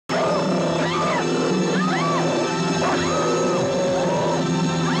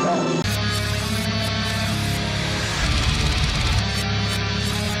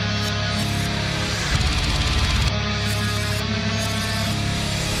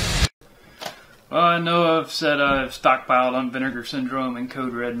Well, I know I've said I've stockpiled on Vinegar Syndrome and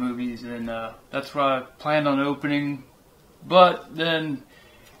Code Red movies, and that's what I planned on opening. But then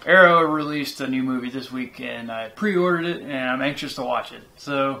Arrow released a new movie this week, and I pre-ordered it, and I'm anxious to watch it.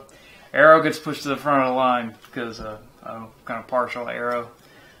 So Arrow gets pushed to the front of the line because I'm kind of partial to Arrow.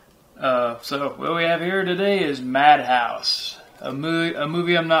 So what we have here today is Madhouse, a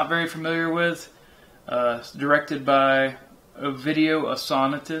movie I'm not very familiar with. It's directed by Ovidio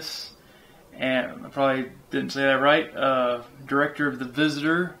Asonitis. And I probably didn't say that right. Director of The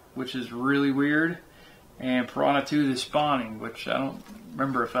Visitor, which is really weird, and Piranha 2: The Spawning, which I don't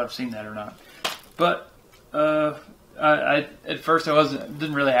remember if I've seen that or not. But I at first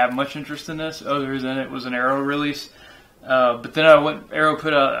didn't really have much interest in this, other than it was an Arrow release. But then Arrow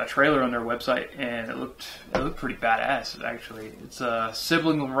put a trailer on their website, and it looked pretty badass. Actually, it's a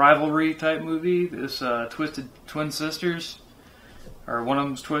sibling rivalry type movie. This twisted twin sisters. Or one of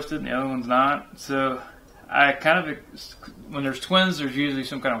them's twisted and the other one's not. So I kind of, when there's twins, there's usually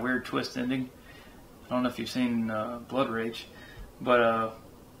some kind of weird twist ending. I don't know if you've seen Blood Rage. But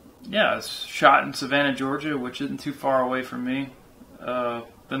yeah, it's shot in Savannah, Georgia, which isn't too far away from me.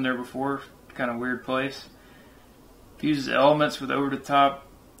 Been there before, kind of weird place. Fuses elements with over-the-top,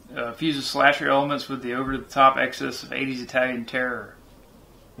 fuses slasher elements with the over-the-top excess of 80s Italian terror.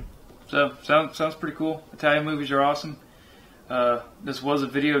 So, sounds pretty cool. Italian movies are awesome. This was a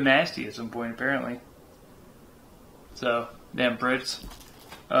video nasty at some point, apparently. So, damn Brits.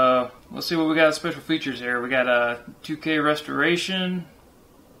 Let's see what we got as special features here. We got a 2K restoration,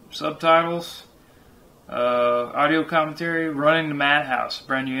 subtitles, audio commentary, Running the Madhouse,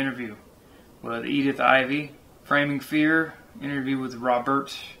 brand new interview with Edith Ivy, Framing Fear, interview with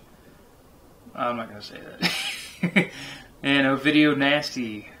Robert. I'm not going to say that. And Ovidio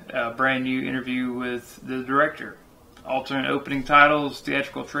Nasty, brand new interview with the director. Alternate opening titles,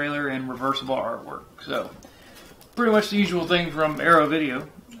 theatrical trailer, and reversible artwork. So, pretty much the usual thing from Arrow Video.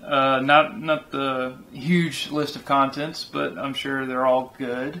 Not the huge list of contents, but I'm sure they're all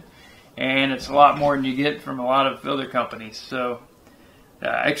good. And it's a lot more than you get from a lot of other companies. So,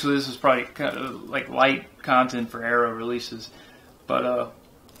 actually, this is probably kind of like light content for Arrow releases. But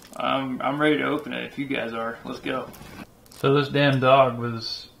I'm ready to open it if you guys are. Let's go. So this damn dog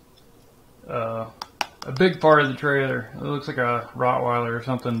was a big part of the trailer. It looks like a Rottweiler or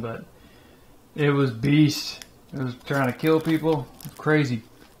something, but it was beast. It was trying to kill people. It's crazy.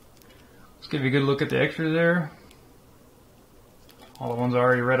 Let's give you a good look at the extras there. All the ones I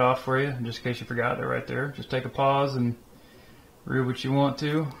already read off for you, just in case you forgot, they're right there. Just take a pause and read what you want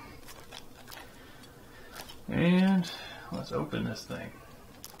to. And let's open this thing.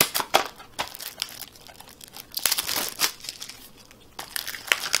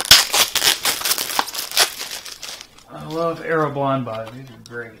 I love Arrow blind buys. These are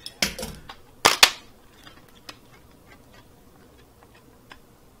great.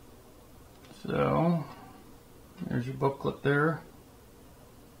 So, there's your booklet there.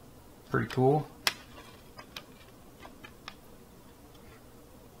 Pretty cool.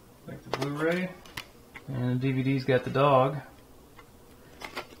 Like the Blu-ray. And the DVD's got the dog.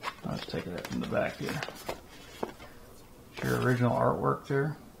 Let's take that from the back here. Your original artwork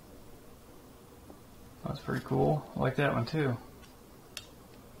there. That's pretty cool. I like that one too.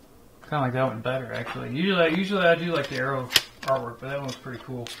 Kind of like that one better, actually. Usually I do like the Arrow artwork, but that one's pretty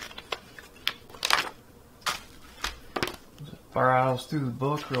cool. Just browse through the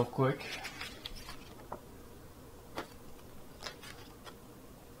book real quick.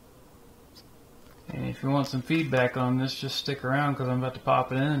 And if you want some feedback on this, just stick around because I'm about to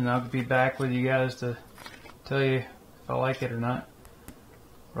pop it in, and I'll be back with you guys to tell you if I like it or not.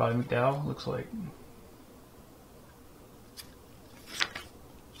 Roddy McDowell looks like.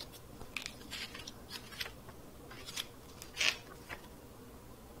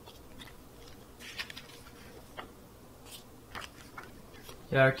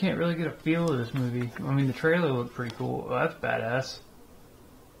 Yeah, I can't really get a feel of this movie. I mean, the trailer looked pretty cool. Oh, that's badass.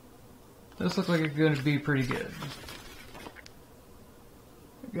 This looks like it's going to be pretty good.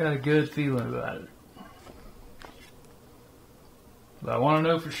 I got a good feeling about it. But I want to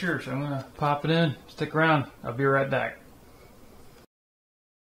know for sure, so I'm going to pop it in. Stick around. I'll be right back.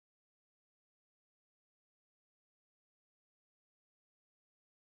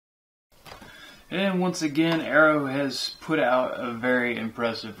 And once again, Arrow has put out a very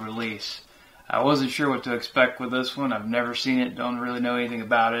impressive release. I wasn't sure what to expect with this one. I've never seen it, don't really know anything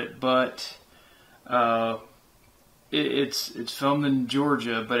about it, but it's filmed in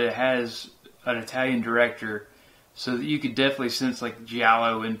Georgia, but it has an Italian director, so that you could definitely sense like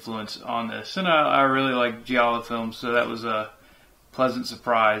Giallo influence on this. And I really like Giallo films, so that was a pleasant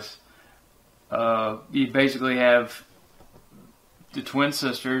surprise. You basically have the twin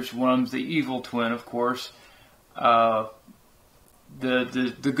sisters. One of them's the evil twin, of course. The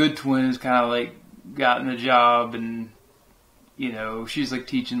good twin is kind of like gotten the job, and you know, she's like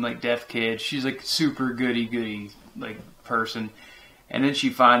teaching like deaf kids. She's like super goody like person. And then she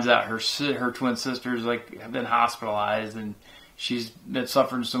finds out her twin sisters like have been hospitalized, and she's been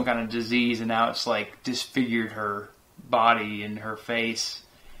suffering some kind of disease, and now it's like disfigured her body and her face.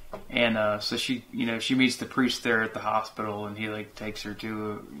 And so she meets the priest there at the hospital, and he like takes her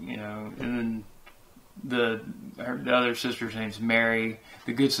to and then the other sister's name's Mary.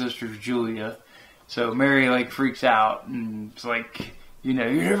 The good sister's Julia. So Mary like freaks out, and it's like, you're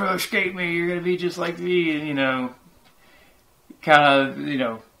never gonna escape me. You're gonna be just like me, and kind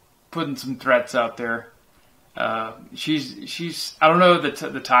of putting some threats out there. She's I don't know,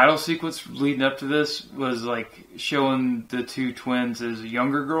 the title sequence leading up to this was like showing the two twins as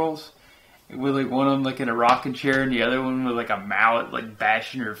younger girls, with like one of them like in a rocking chair and the other one with like a mallet like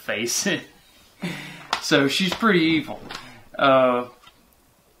bashing her face in. So she's pretty evil. And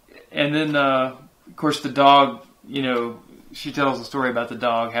then of course the dog, she tells a story about the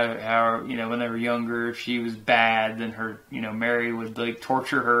dog, how when they were younger, if she was bad, then her, Mary would like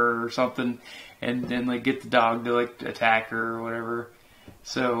torture her or something, and then like get the dog to like attack her or whatever.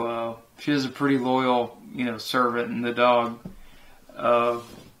 So she is a pretty loyal, servant, and the dog,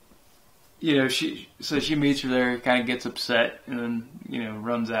 she meets her there, kind of gets upset, and then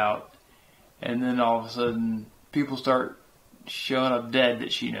runs out, and then all of a sudden people start showing up dead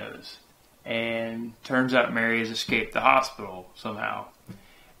that she knows. And turns out Mary has escaped the hospital somehow.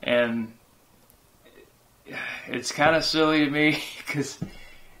 And it's kind of silly to me, because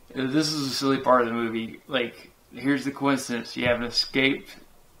this is a silly part of the movie. Like, here's the coincidence. You have an escaped,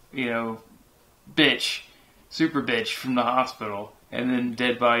 bitch, super bitch from the hospital, and then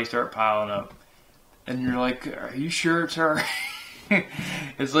dead bodies start piling up. And you're like, are you sure it's her?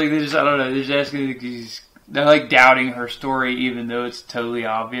 It's like they're just asking, they're like doubting her story, even though it's totally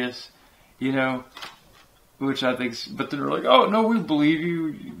obvious. Which I think, but they're like, oh no, we believe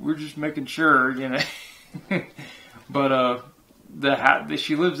you. We're just making sure, But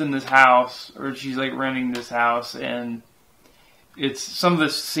she lives in this house, or she's like renting this house, and it's some of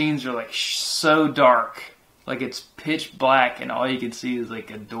the scenes are like so dark, like it's pitch black, and all you can see is like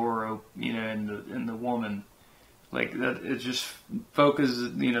a door open, in the woman, like that. It just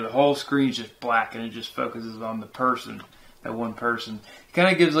focuses, the whole screen's just black, and it just focuses on the person. That one person. It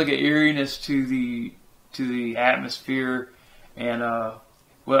kind of gives like an eeriness to the atmosphere, and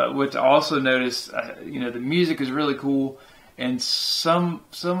what I also noticed, the music is really cool, and some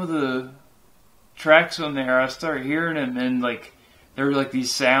of the tracks on there, I started hearing them, and like there were like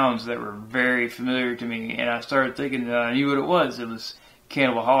these sounds that were very familiar to me, and I started thinking that I knew what it was. It was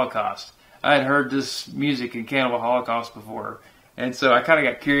Cannibal Holocaust. I had heard this music in Cannibal Holocaust before, and so I kind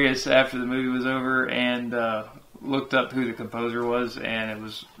of got curious after the movie was over, and looked up who the composer was, and it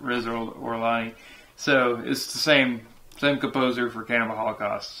was Riz Orlani. So it's the same composer for Cannibal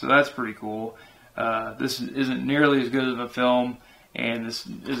Holocaust. So that's pretty cool. This isn't nearly as good of a film, and this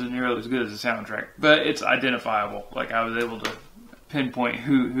isn't nearly as good as a soundtrack, but it's identifiable. Like, I was able to pinpoint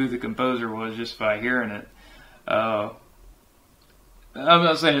who the composer was just by hearing it. I'm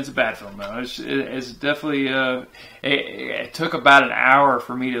not saying it's a bad film though. It's definitely it took about an hour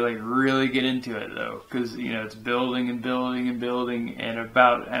for me to like really get into it though, because it's building and building and building, and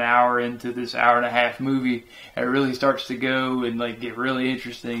about an hour into this hour and a half movie, it really starts to go and like get really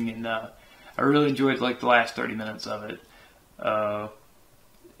interesting, and I really enjoyed like the last 30 minutes of it.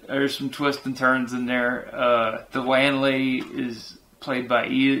 There's some twists and turns in there. The landlady is played by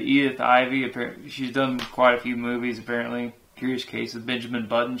Edith Ivy. Apparently, she's done quite a few movies apparently. Curious Case of Benjamin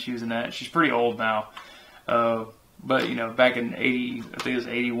Button, she was in that. She's pretty old now, but back in 80, I think it was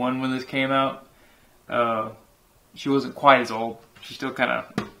 81 when this came out, she wasn't quite as old. She's still kind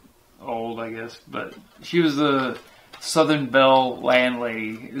of old, I guess, but she was the Southern Belle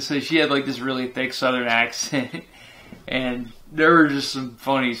landlady, so she had like this really thick Southern accent, and there were just some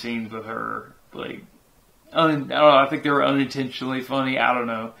funny scenes with her, like, I don't know, I think they were unintentionally funny, I don't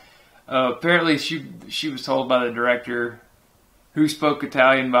know. Apparently she was told by the director, who spoke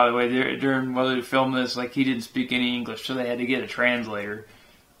Italian, by the way, during while they were filming this, like he didn't speak any English, so they had to get a translator.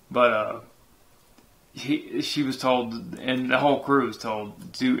 But she was told, and the whole crew was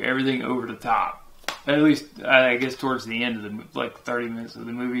told, to do everything over the top. At least, I guess, towards the end of the 30 minutes of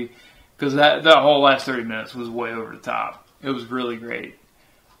the movie, because that whole last 30 minutes was way over the top. It was really great.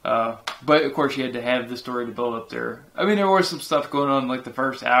 But of course, you had to have the story to build up there. I mean, there was some stuff going on like the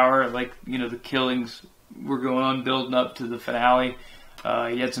first hour, like the killings were going on, building up to the finale.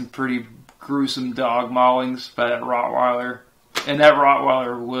 He had some pretty gruesome dog maulings by that Rottweiler. And that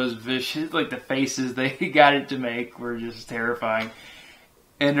Rottweiler was vicious. Like, the faces they got it to make were just terrifying.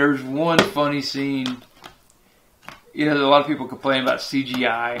 And there's one funny scene. You know, a lot of people complain about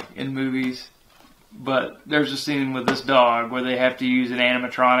CGI in movies. But there's a scene with this dog where they have to use an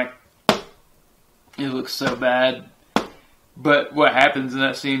animatronic. It looks so bad. But what happens in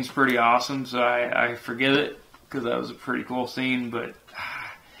that scene is pretty awesome, so I forget it. Because that was a pretty cool scene, but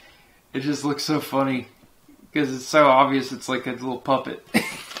it just looks so funny. Because it's so obvious it's like a little puppet,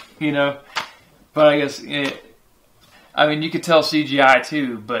 you know? But I guess, I mean, you could tell CGI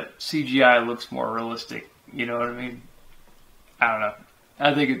too, but CGI looks more realistic, you know what I mean? I don't know.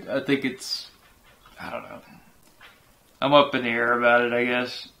 I think it's, I don't know. I'm up in the air about it, I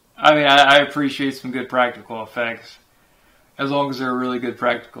guess. I mean, I appreciate some good practical effects. As long as they're really good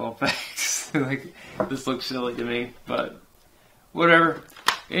practical effects. Like, this looks silly to me, but whatever.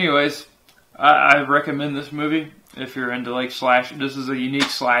 Anyways, I recommend this movie if you're into like slasher. This is a unique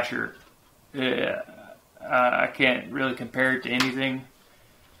slasher. Yeah, I can't really compare it to anything.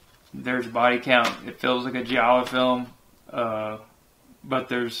 There's body count. It feels like a giallo film, but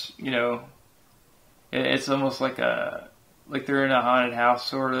there's, you know, it's almost like they're in a haunted house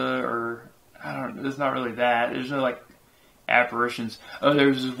sorta, or I don't know. It's not really that. There's no like apparitions. Oh,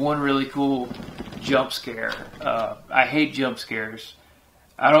 there's one really cool jump scare. I hate jump scares.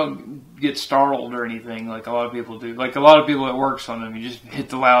 I don't get startled or anything like a lot of people do. Like a lot of people at work, on them, you just hit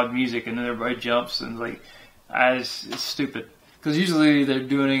the loud music and then everybody jumps and like, it's stupid. Because usually they're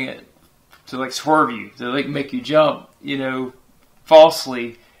doing it to like swerve you, to like make you jump, you know,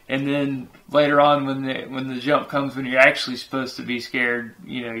 falsely. And then later on, when the jump comes, when you're actually supposed to be scared,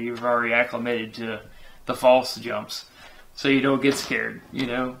 you know, you've already acclimated to the false jumps, so you don't get scared, you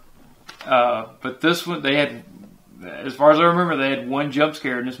know. But this one, they had, as far as I remember, they had one jump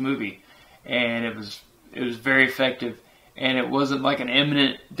scare in this movie, and it was very effective, and it wasn't like an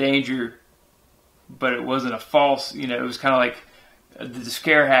imminent danger, but it wasn't a false, you know, it was kind of like the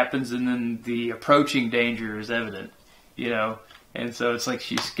scare happens and then the approaching danger is evident, you know, and so it's like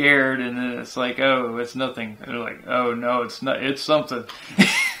she's scared, and then it's like, oh, it's nothing, and they're like, oh no, it's not, it's something.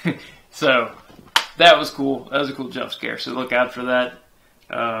 So that was cool. That was a cool jump scare, so look out for that.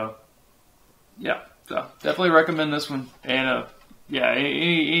 Yeah. So definitely recommend this one, and yeah,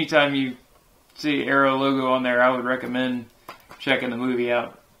 anytime you see Arrow logo on there, I would recommend checking the movie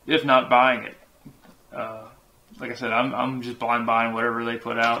out, if not buying it. Like I said, I'm just blind buying whatever they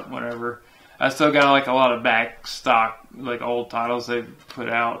put out. Whenever I still got like a lot of back stock, like old titles they put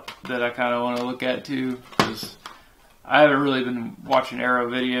out that I kind of want to look at too, because I haven't really been watching Arrow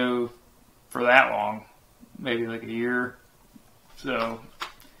video for that long, maybe like a year. So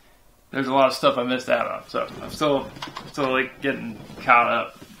there's a lot of stuff I missed out on, so I'm still like getting caught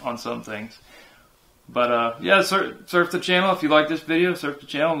up on some things. But yeah, surf the channel if you like this video. Surf the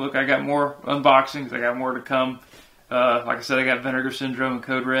channel. Look, I got more unboxings. I got more to come. Like I said, I got Vinegar Syndrome and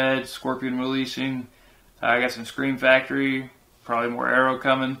Code Red, Scorpion releasing. I got some Scream Factory. Probably more Arrow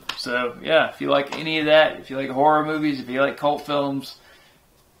coming. So yeah, if you like any of that, if you like horror movies, if you like cult films,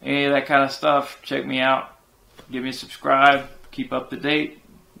 any of that kind of stuff, check me out. Give me a subscribe. Keep up to date.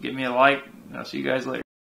 Give me a like, and I'll see you guys later.